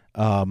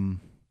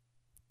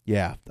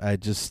 Yeah,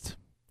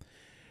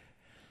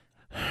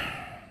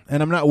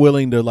 and I'm not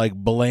willing to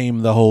blame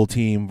the whole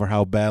team for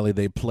how badly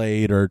they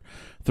played or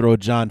throw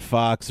John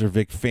Fox or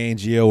Vic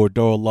Fangio or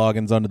Doyle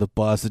Loggins under the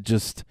bus.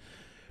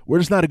 We're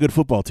just not a good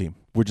football team.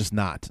 We're just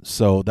not.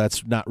 So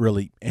that's not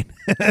really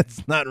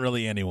it's not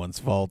really anyone's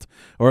fault,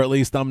 or at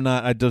least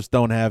I just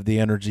don't have the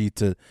energy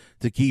to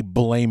keep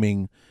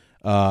blaming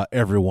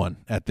everyone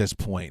at this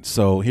point.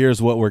 So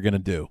here's what we're gonna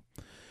do.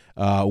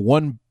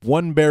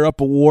 One Bear Up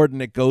award,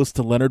 and it goes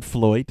to Leonard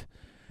Floyd.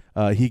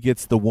 He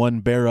gets the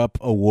One Bear Up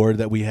award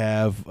that we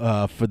have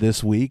for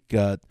this week.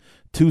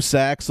 2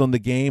 sacks on the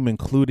game,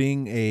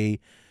 including a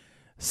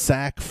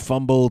sack,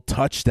 fumble,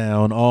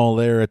 touchdown, all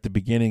there at the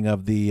beginning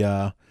of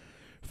the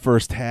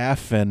first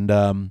half. And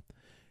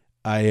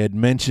I had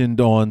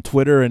mentioned on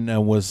Twitter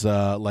and was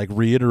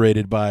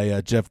reiterated by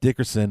Jeff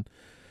Dickerson,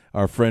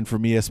 our friend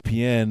from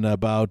ESPN,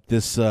 about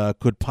this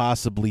could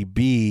possibly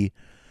be,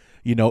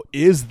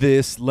 is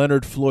this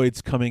Leonard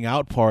Floyd's coming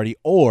out party,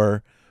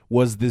 or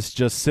was this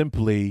just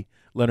simply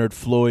Leonard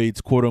Floyd's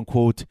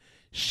quote-unquote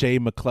Shea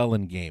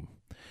McClellin game?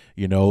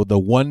 The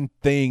one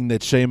thing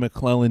that Shea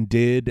McClellin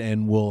did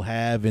and will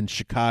have in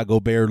Chicago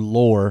Bear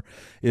lore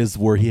is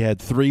where he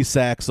had 3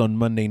 sacks on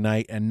Monday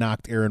night and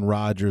knocked Aaron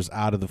Rodgers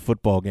out of the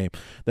football game.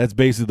 That's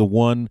basically the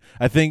one.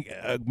 I think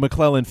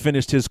McClellin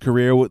finished his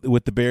career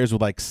with the Bears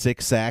with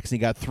 6 sacks, and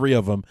he got 3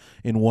 of them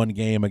in one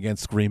game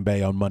against Green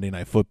Bay on Monday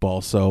Night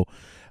Football. So,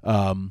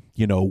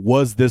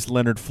 was this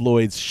Leonard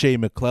Floyd's Shea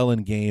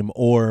McClellin game,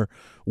 or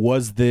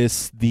was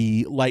this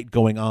the light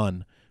going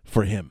on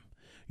for him?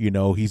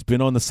 He's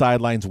been on the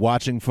sidelines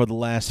watching for the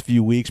last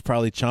few weeks,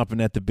 probably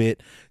chomping at the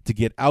bit to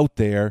get out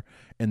there,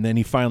 and then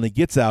he finally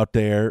gets out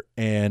there,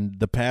 and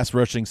the pass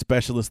rushing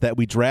specialist that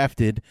we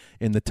drafted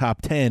in the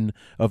top 10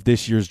 of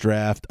this year's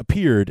draft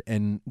appeared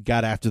and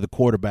got after the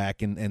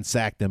quarterback and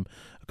sacked him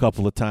a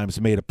couple of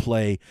times, made a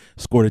play,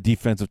 scored a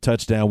defensive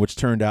touchdown, which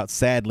turned out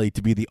sadly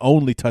to be the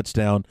only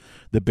touchdown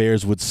the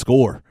Bears would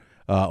score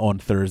on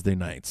Thursday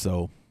night.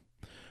 So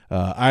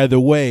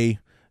either way,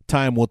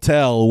 time will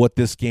tell what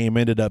this game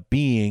ended up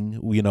being.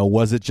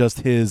 Was it just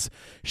his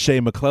Shea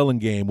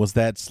McClellin game? Was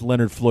that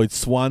Leonard Floyd's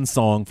swan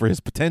song for his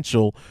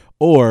potential,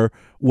 or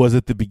was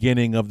it the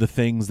beginning of the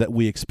things that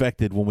we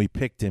expected when we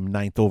picked him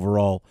 9th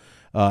overall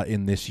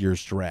in this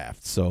year's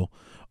draft? So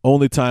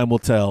only time will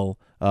tell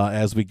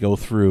as we go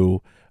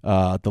through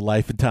the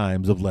life and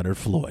times of Leonard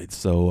Floyd.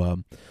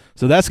 So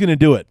that's going to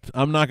do it.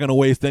 I'm not going to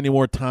waste any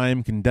more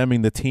time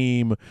condemning the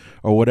team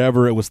or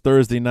whatever. It was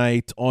Thursday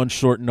night on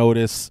short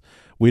notice.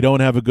 We don't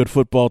have a good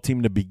football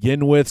team to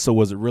begin with, so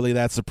was it really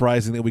that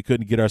surprising that we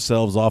couldn't get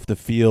ourselves off the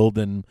field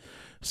and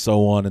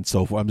so on and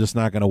so forth? I'm just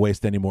not going to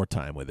waste any more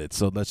time with it.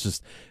 So let's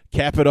just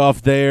cap it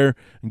off there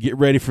and get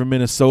ready for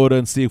Minnesota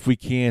and see if we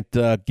can't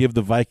give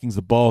the Vikings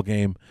a ball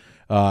game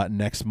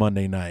next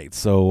Monday night.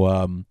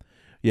 So,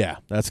 yeah,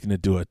 that's going to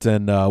do it.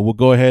 And we'll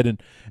go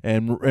ahead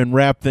and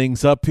wrap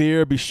things up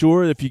here. Be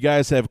sure if you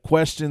guys have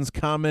questions,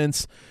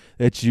 comments,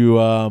 that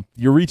you're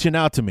reaching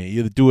out to me.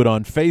 You do it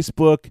on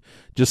Facebook.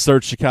 Just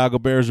search Chicago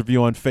Bears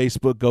Review on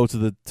Facebook. Go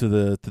to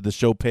the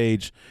show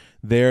page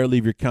there.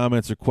 Leave your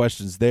comments or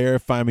questions there.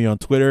 Find me on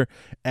Twitter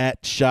at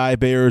Chi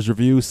Bears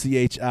Review,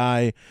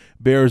 CHI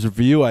Bears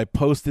Review. I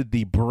posted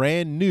the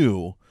brand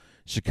new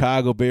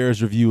Chicago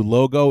Bears Review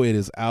logo. It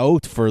is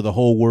out for the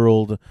whole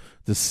world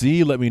to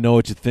see. Let me know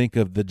what you think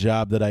of the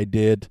job that I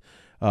did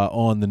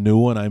on the new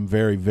one. I'm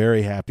very,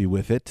 very happy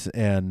with it,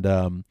 and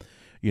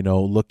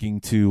looking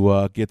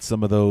to get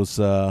some of those,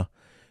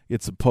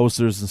 get some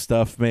posters and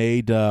stuff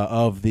made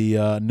of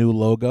the new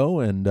logo,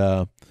 and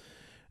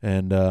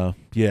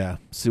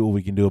see what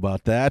we can do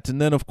about that.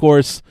 And then, of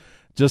course,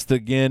 just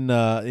again,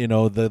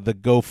 the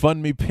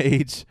GoFundMe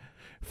page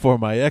for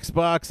my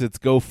Xbox. It's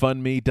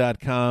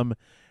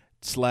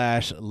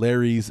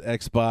GoFundMe.com/Larry's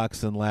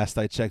Xbox, and last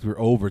I checked, we're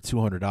over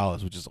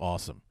 $200, which is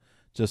awesome.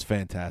 Just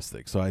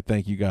fantastic. So I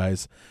thank you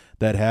guys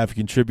that have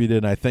contributed,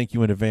 and I thank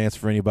you in advance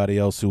for anybody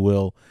else who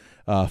will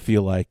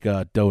feel like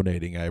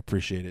donating. I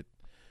appreciate it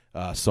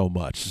so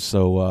much.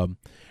 So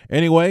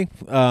anyway,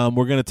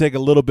 we're going to take a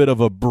little bit of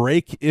a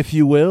break, if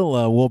you will.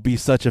 Won't be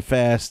such a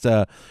fast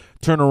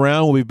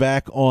turnaround. We'll be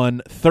back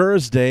on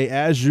Thursday,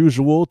 as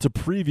usual, to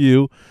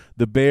preview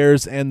the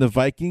Bears and the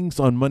Vikings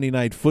on Monday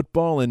Night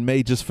Football, and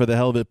may just for the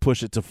hell of it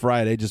push it to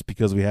Friday just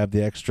because we have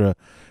the extra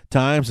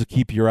time. So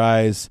keep your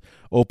eyes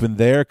open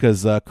there,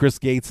 because Chris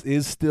Gates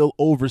is still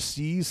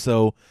overseas,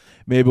 so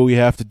maybe we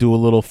have to do a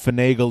little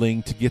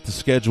finagling to get the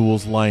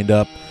schedules lined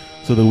up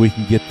so that we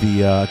can get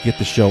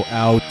the show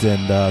out,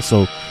 and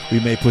so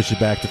we may push it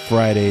back to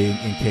Friday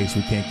in case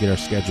we can't get our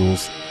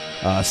schedules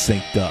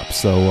synced up.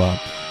 So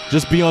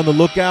Just be on the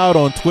lookout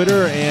on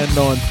Twitter and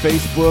on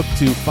Facebook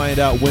to find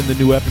out when the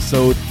new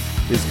episode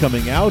is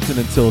coming out. And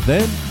until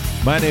then,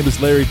 my name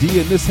is Larry D,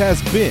 and this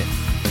has been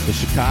the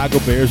Chicago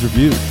Bears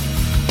Review.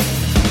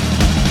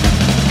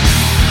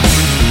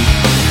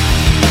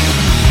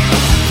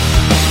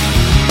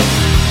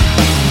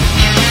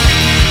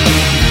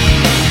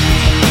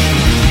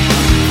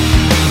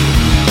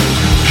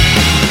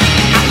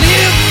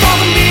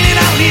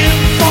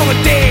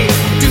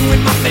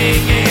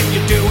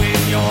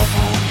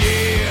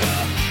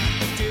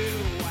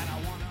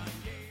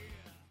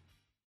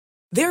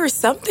 There are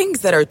some things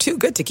that are too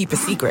good to keep a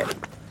secret.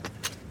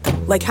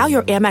 Like how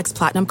your Amex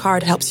Platinum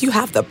card helps you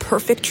have the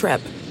perfect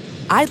trip.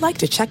 I'd like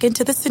to check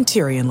into the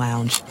Centurion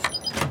Lounge.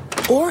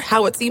 Or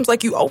how it seems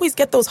like you always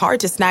get those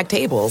hard-to-snag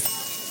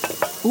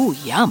tables. Ooh,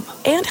 yum.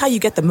 And how you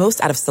get the most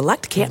out of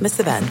select can't-miss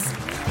events.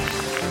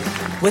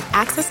 With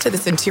access to the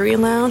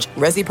Centurion Lounge,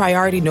 Resi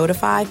Priority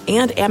Notified,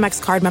 and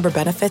Amex card member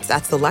benefits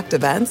at select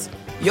events,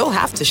 you'll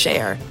have to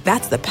share.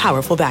 That's the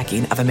powerful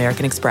backing of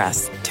American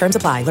Express. Terms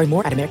apply. Learn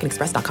more at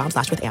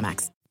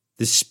americanexpress.com/withAmex.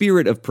 The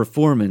spirit of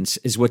performance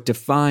is what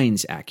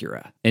defines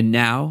Acura. And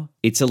now,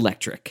 it's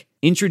electric.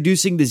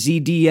 Introducing the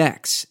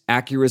ZDX,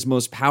 Acura's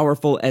most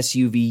powerful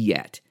SUV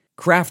yet.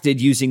 Crafted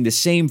using the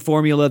same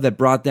formula that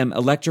brought them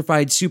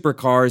electrified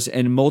supercars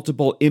and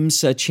multiple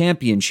IMSA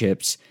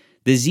championships,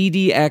 the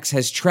ZDX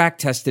has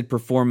track-tested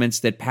performance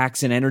that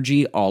packs an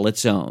energy all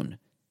its own.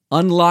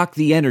 Unlock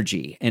the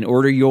energy and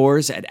order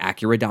yours at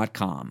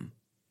Acura.com.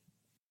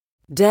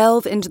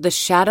 Delve into the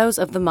shadows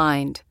of the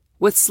mind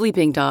with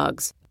Sleeping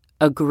Dogs,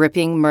 a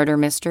gripping murder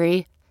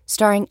mystery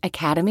starring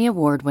Academy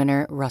Award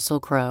winner Russell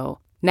Crowe.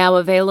 Now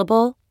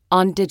available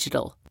on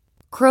digital.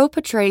 Crowe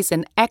portrays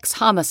an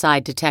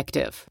ex-homicide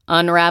detective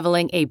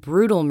unraveling a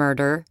brutal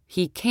murder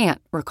he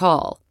can't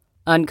recall.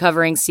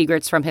 Uncovering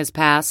secrets from his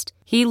past,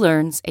 he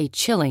learns a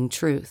chilling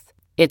truth.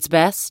 It's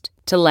best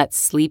to let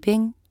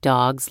sleeping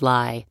dogs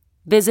lie.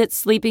 Visit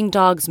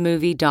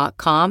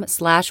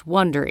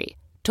sleepingdogsmovie.com/Wondery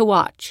to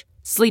watch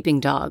Sleeping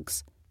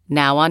Dogs,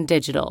 now on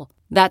digital.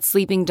 That's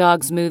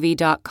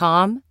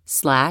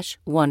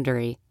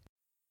sleepingdogsmovie.com/Wondery.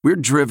 We're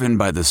driven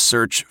by the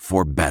search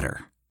for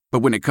better. But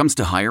when it comes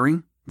to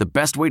hiring, the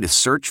best way to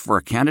search for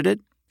a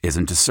candidate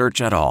isn't to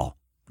search at all.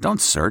 Don't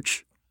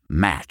search,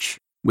 match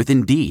with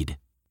Indeed.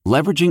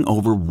 Leveraging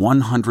over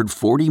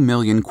 140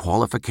 million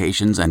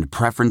qualifications and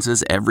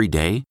preferences every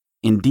day,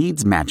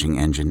 Indeed's matching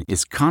engine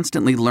is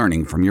constantly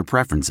learning from your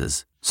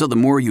preferences. So the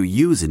more you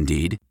use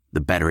Indeed,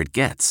 the better it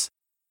gets.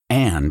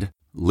 And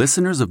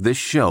listeners of this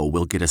show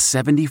will get a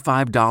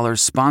 $75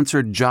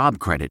 sponsored job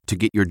credit to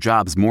get your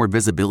jobs more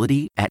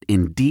visibility at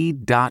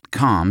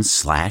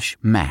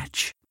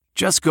Indeed.com/match.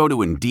 Just go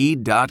to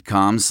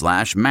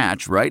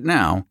Indeed.com/match right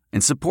now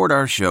and support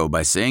our show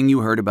by saying you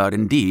heard about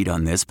Indeed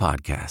on this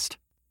podcast.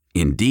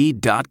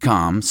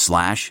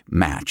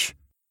 Indeed.com/match.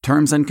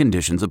 Terms and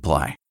conditions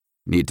apply.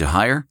 Need to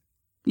hire?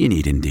 You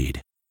need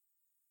Indeed.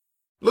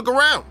 Look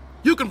around.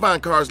 You can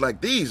find cars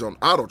like these on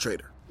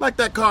AutoTrader, like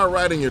that car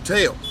right in your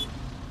tail.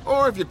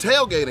 Or if you're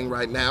tailgating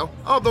right now,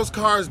 all those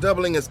cars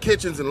doubling as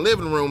kitchens and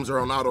living rooms are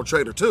on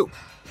AutoTrader too.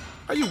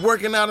 Are you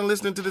working out and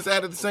listening to this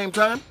ad at the same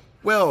time?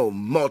 Well,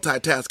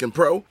 multitasking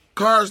pro,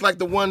 cars like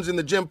the ones in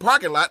the gym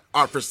parking lot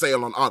are for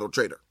sale on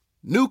AutoTrader.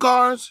 New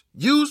cars,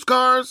 used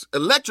cars,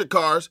 electric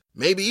cars,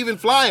 maybe even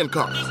flying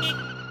cars.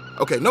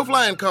 Okay, no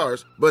flying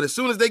cars, but as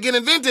soon as they get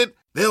invented,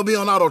 they'll be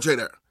on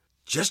AutoTrader.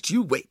 Just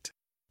you wait.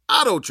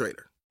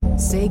 AutoTrader.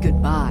 Say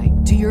goodbye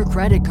to your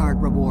credit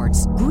card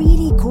rewards.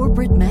 Greedy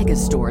corporate mega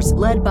stores,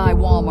 led by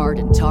Walmart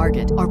and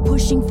Target, are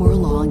pushing for a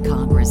law in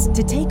Congress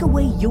to take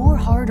away your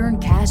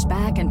hard-earned cash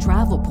back and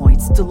travel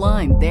points to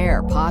line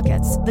their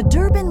pockets. The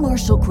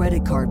Durbin-Marshall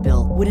credit card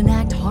bill would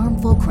enact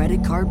harmful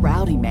credit card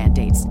routing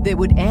mandates that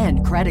would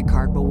end credit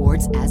card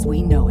rewards as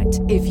we know it.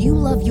 If you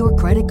love your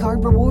credit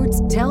card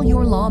rewards, tell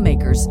your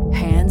lawmakers,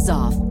 hands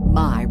off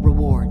my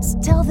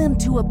rewards. Tell them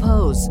to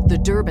oppose the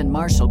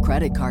Durbin-Marshall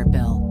credit card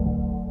bill.